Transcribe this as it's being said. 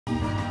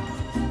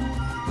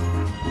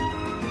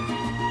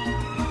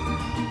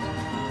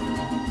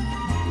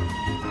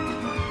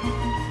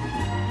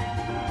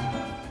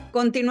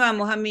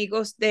Continuamos,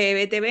 amigos de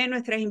EVTV.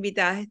 Nuestras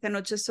invitadas esta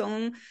noche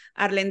son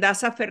Arlen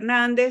Daza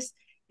Fernández.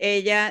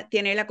 Ella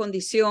tiene la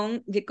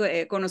condición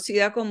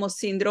conocida como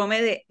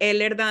síndrome de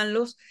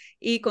Ehlers-Danlos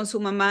y con su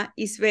mamá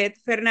Hisvet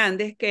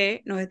Fernández,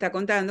 que nos está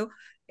contando.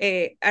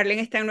 Arlen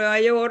está en Nueva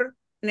York,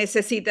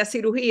 necesita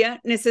cirugía,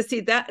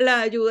 necesita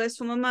la ayuda de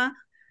su mamá.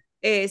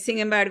 Sin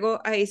embargo,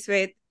 a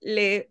Hisvet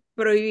le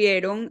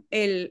prohibieron,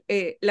 le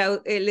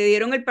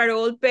dieron el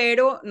parol,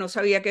 pero no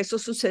sabía que eso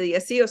sucedía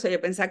así. O sea,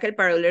 yo pensaba que el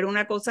parol era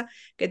una cosa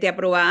que te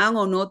aprobaban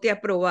o no te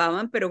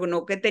aprobaban, pero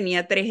no que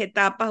tenía 3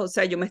 etapas. O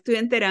sea, yo me estoy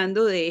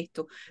enterando de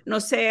esto.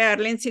 No sé,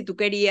 Arlen, si tú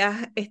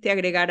querías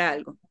agregar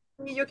algo.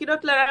 Y yo quiero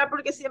aclarar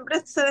porque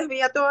siempre se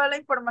desvía toda la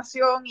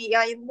información y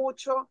hay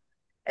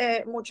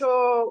eh,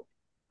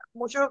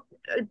 mucho,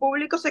 el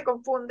público se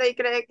confunde y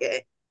cree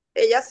que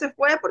ella se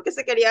fue porque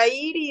se quería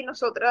ir y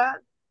nosotras,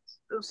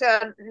 o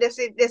sea,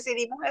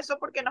 decidimos eso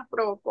porque nos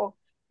provocó.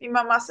 Mi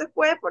mamá se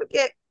fue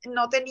porque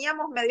no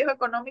teníamos medios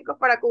económicos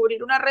para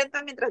cubrir una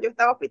renta mientras yo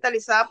estaba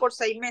hospitalizada por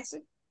 6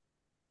 meses.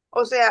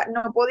 O sea,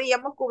 no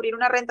podíamos cubrir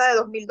una renta de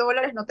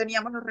 $2.000, no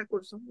teníamos los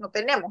recursos, no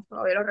tenemos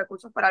todavía los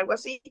recursos para algo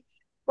así.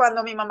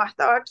 Cuando mi mamá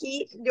estaba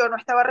aquí, yo no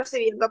estaba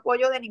recibiendo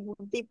apoyo de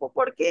ningún tipo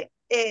porque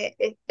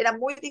era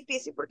muy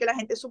difícil porque la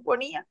gente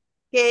suponía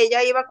que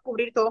ella iba a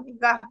cubrir todos mis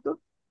gastos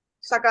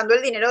sacando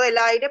el dinero del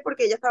aire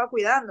porque ella estaba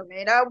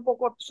cuidándome. Era un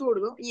poco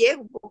absurdo y es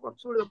un poco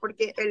absurdo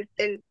porque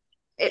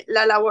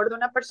la labor de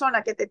una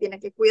persona que te tiene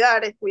que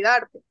cuidar es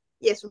cuidarte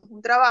y eso es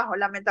un trabajo.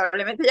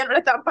 Lamentablemente ya no le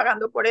estaban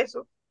pagando por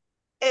eso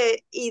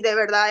y de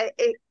verdad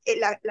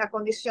la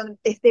condición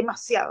es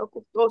demasiado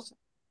costosa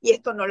y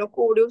esto no lo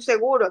cubre un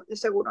seguro. El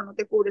seguro no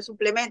te cubre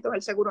suplementos,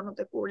 el seguro no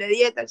te cubre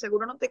dieta, el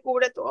seguro no te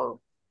cubre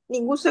todo.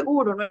 Ningún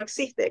seguro, no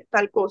existe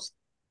tal cosa.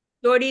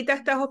 Tú ahorita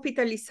estás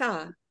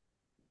hospitalizada.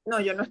 No,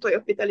 yo no estoy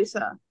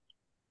hospitalizada.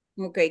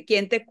 Ok,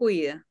 ¿quién te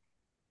cuida?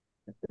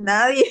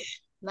 Nadie.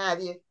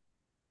 Nadie.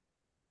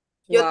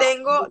 Yo Wow.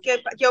 tengo,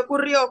 ¿qué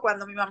ocurrió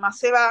cuando mi mamá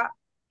se va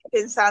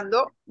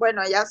pensando,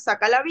 bueno, ella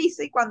saca la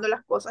visa y cuando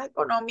las cosas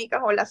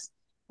económicas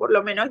por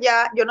lo menos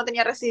ya, yo no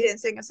tenía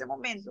residencia en ese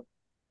momento,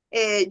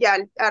 ya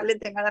Arlen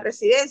tenga la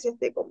residencia,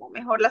 esté como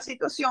mejor la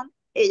situación,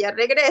 ella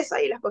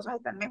regresa y las cosas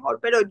están mejor,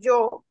 pero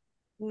yo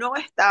no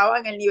estaba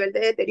en el nivel de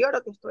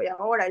deterioro que estoy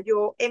ahora,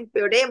 yo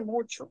empeoré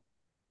mucho,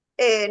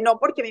 no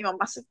porque mi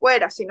mamá se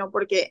fuera, sino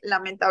porque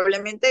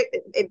lamentablemente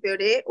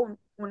empeoré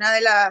una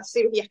de las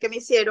cirugías que me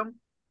hicieron,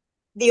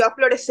 dio a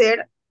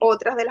florecer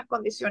otras de las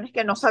condiciones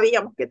que no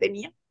sabíamos que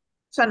tenía,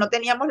 o sea, no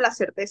teníamos la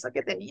certeza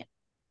que tenía,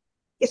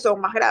 que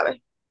son más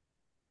graves,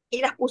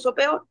 y las puso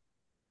peor,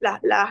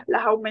 las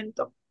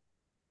aumentó.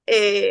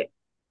 Eh,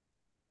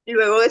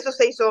 Luego de eso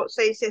se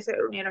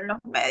reunieron los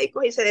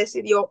médicos y se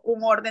decidió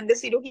un orden de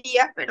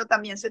cirugía, pero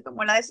también se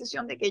tomó la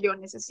decisión de que yo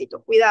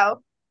necesito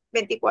cuidado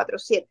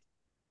 24/7.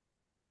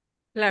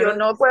 Yo Claro,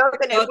 no puedo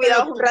tener no te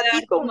lo cuidados un puede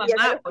dar ratico, tu un día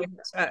en el mamá, pues, o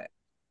hospital. sea,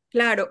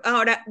 claro.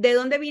 Ahora, ¿de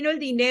dónde vino el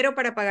dinero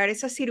para pagar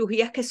esas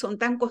cirugías que son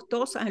tan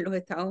costosas en los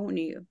Estados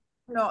Unidos?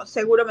 No,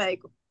 seguro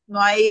médico.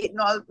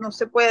 No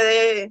se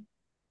puede,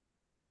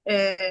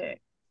 eh,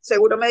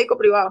 seguro médico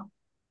privado.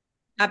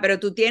 Ah, pero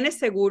tú tienes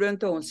seguro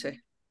entonces.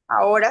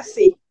 Ahora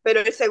sí,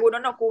 pero el seguro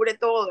no cubre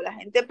todo. La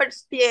gente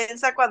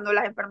piensa cuando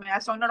las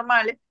enfermedades son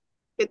normales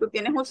que tú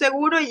tienes un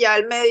seguro y ya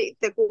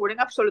te cubren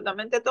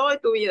absolutamente todo y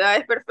tu vida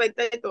es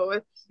perfecta y todo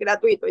es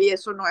gratuito y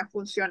eso no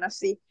funciona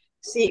así.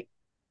 Sí,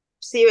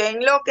 si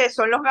ven lo que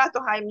son los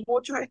gastos, hay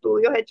muchos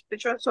estudios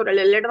hechos sobre el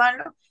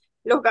Ehlers-Danlos.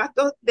 Los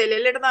gastos del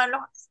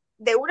Ehlers-Danlos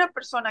de una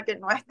persona que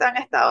no está en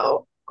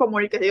estado como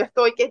el que yo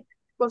estoy, que es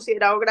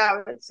considerado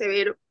grave,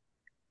 severo,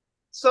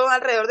 son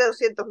alrededor de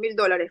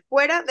 $200.000,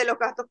 fuera de los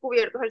gastos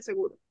cubiertos del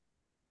seguro.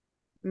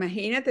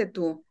 Imagínate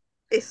tú.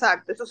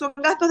 Exacto, esos son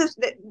gastos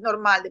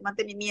normal, de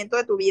mantenimiento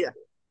de tu vida,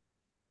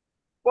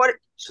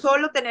 por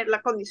solo tener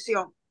la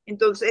condición.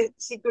 Entonces,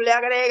 si tú le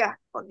agregas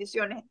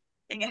condiciones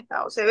en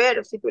estado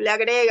severo, si tú le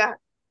agregas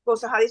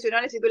cosas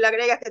adicionales, si tú le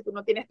agregas que tú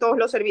no tienes todos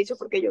los servicios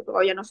porque yo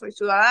todavía no soy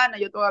ciudadana,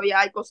 yo todavía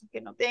hay cosas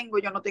que no tengo,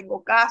 yo no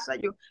tengo casa,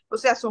 o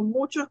sea, son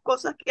muchas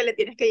cosas que le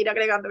tienes que ir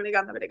agregando,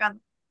 agregando,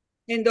 agregando.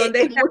 ¿En dónde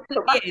Es estás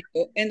mucho más.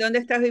 viviendo? ¿En dónde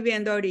estás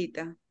viviendo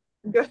ahorita?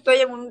 Yo estoy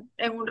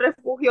en un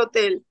refugio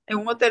hotel, en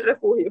un hotel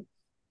refugio.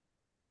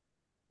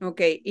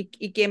 Ok,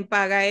 ¿y quién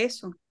paga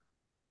eso?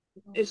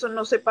 Eso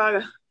no se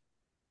paga.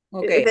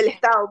 Ok, Es del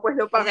Estado, pues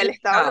lo es paga, el del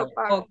Estado lo Estado.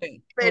 paga, Ok,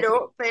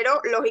 ok.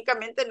 pero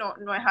lógicamente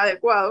no es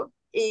adecuado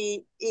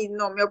y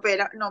no me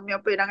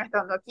operan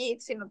estando aquí,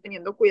 sino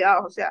teniendo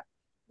cuidados, o sea,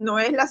 no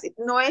es la,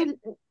 no es,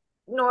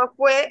 no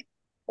fue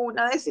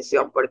una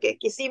decisión porque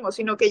quisimos,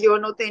 sino que yo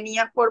no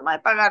tenía forma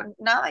de pagar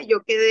nada y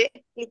yo quedé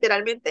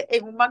literalmente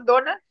en un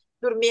McDonald's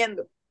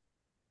durmiendo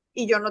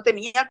y yo no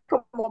tenía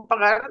cómo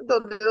pagar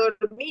donde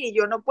dormir y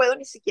yo no puedo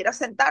ni siquiera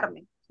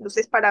sentarme.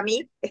 Entonces, para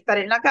mí, estar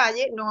en la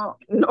calle no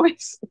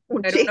es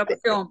un Era una chiste.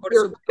 opción, por Yo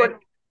supuesto.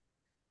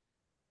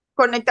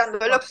 conectando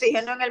el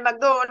oxígeno en el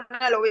McDonald's,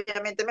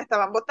 obviamente me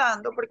estaban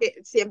votando, porque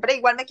siempre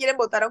igual me quieren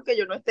votar aunque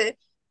yo no esté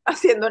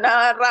haciendo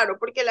nada raro,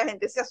 porque la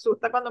gente se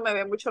asusta cuando me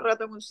ve mucho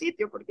rato en un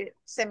sitio, porque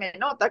se me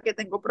nota que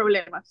tengo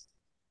problemas.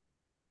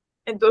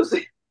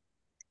 Entonces,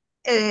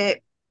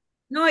 eh,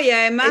 No, y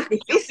es además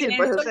yo difícil,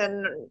 pues, o pienso, sea,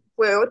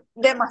 fue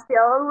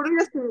demasiado duro y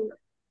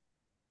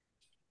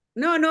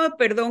no, no,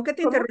 perdón que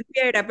te ¿cómo?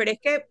 interrumpiera, pero es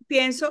que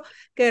pienso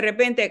que de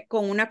repente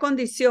con una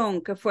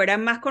condición que fuera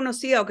más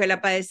conocida o que la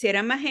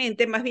padeciera más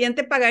gente, más bien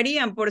te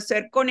pagarían por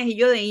ser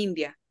conejillo de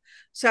India.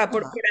 O sea,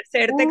 por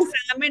hacerte Uf,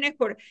 exámenes,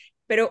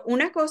 pero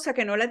una cosa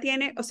que no la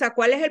tiene, o sea,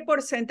 ¿cuál es el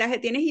porcentaje?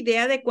 ¿Tienes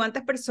idea de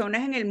cuántas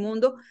personas en el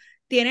mundo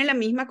tienen la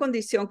misma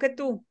condición que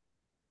tú?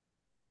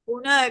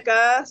 una de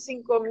cada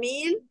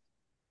 5.000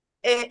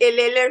 el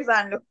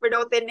Ehlers-Danlos,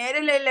 pero tener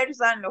el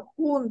Ehlers-Danlos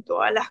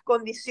junto a las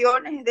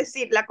condiciones, es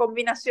decir, la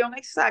combinación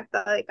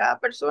exacta de cada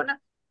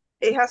persona,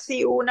 es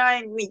así una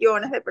en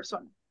millones de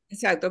personas.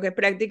 Exacto, que es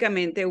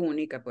prácticamente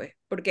única, pues,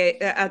 porque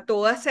a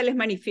todas se les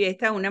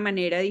manifiesta de una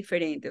manera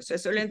diferente. O sea,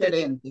 eso lo entendí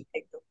Diferente.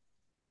 perfecto.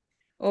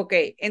 Ok,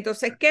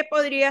 entonces, ¿qué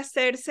podría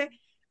hacerse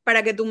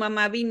para que tu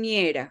mamá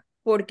viniera?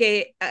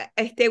 Porque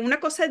una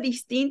cosa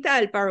distinta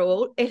al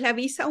parole es la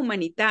visa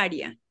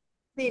humanitaria.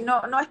 Sí,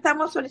 no, no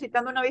estamos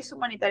solicitando una visa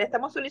humanitaria,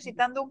 estamos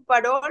solicitando un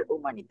parol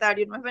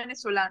humanitario, no es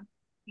venezolano,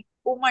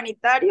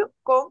 humanitario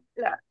con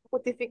la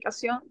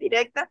justificación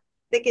directa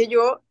de que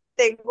yo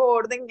tengo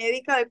orden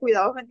médica de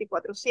cuidados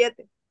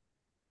 24/7.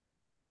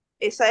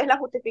 Esa es la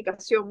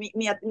justificación.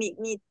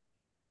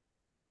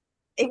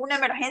 Es una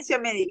emergencia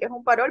médica, es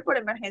un parol por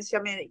emergencia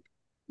médica.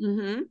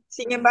 Ujú.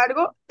 Sin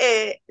embargo,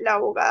 la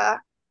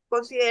abogada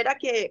considera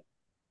que,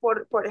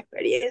 por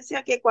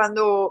experiencia, que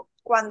cuando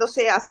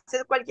se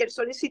hace cualquier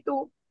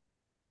solicitud,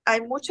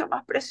 hay mucha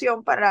más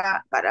presión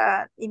para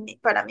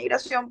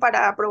migración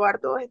para aprobar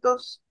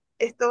todos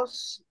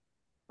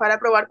para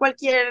aprobar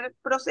cualquier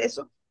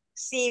proceso,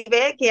 si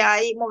ve que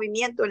hay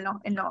movimiento en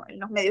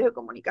los medios de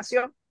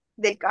comunicación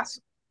del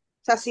caso.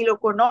 O sea, si lo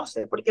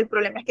conoce, porque el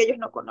problema es que ellos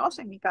no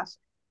conocen mi caso.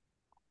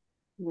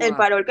 El Wow.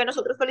 parol que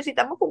nosotros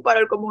solicitamos fue un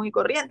parol común y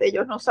corriente.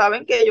 Ellos no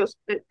saben que ella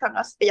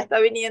está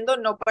viniendo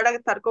no para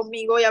estar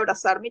conmigo y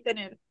abrazarme y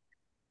tener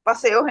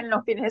paseos en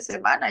los fines de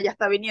semana. Ella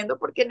está viniendo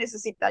porque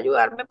necesita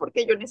ayudarme,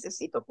 porque yo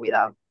necesito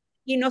cuidado.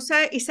 Y no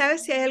sabe, y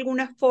sabes si hay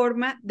alguna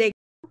forma de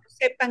que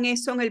sepan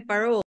eso en el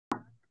parole.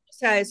 O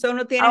sea, eso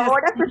no tienes así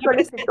Ahora se una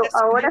solicitó,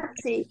 presentación. ahora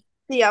sí,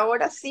 sí,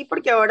 ahora sí,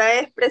 porque ahora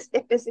es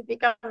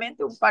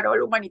específicamente un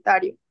parol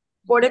humanitario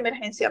por Ok.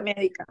 emergencia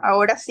médica.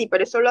 Ahora sí,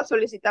 pero eso lo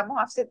solicitamos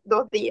hace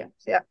 2 días,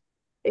 o sea,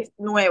 es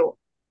nuevo.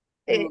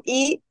 No.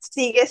 Y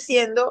sigue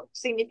siendo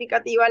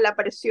significativa la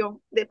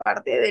presión de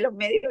parte de los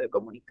medios de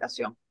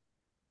comunicación.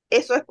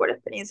 Eso es por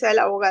experiencia de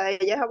la abogada.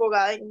 Ella es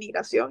abogada de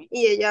inmigración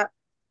y ella,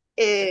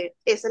 esa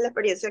es la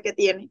experiencia que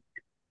tiene.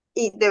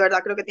 Y de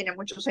verdad creo que tiene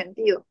mucho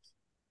sentido.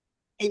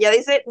 Ella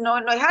dice,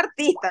 no, no es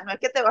artista, no es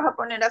que te vas a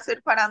poner a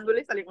hacer farándula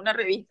y salir en una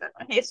revista,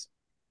 no es eso.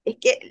 Es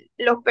que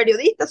los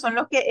periodistas son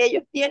los que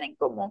ellos tienen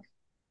como,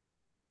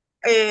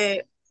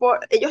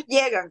 ellos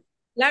llegan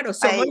Claro,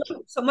 a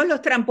ellos. somos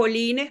los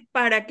trampolines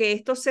para que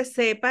esto se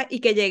sepa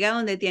y que llegue a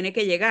donde tiene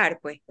que llegar,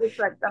 pues. Voy a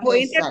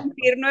Exactamente. Exacto.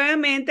 interrumpir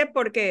nuevamente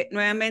porque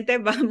nuevamente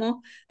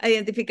vamos a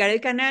identificar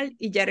el canal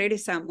y ya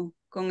regresamos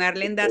con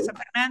Arlen Daza Ok.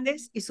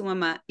 Fernández y su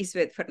mamá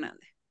Hisvet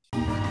Fernández.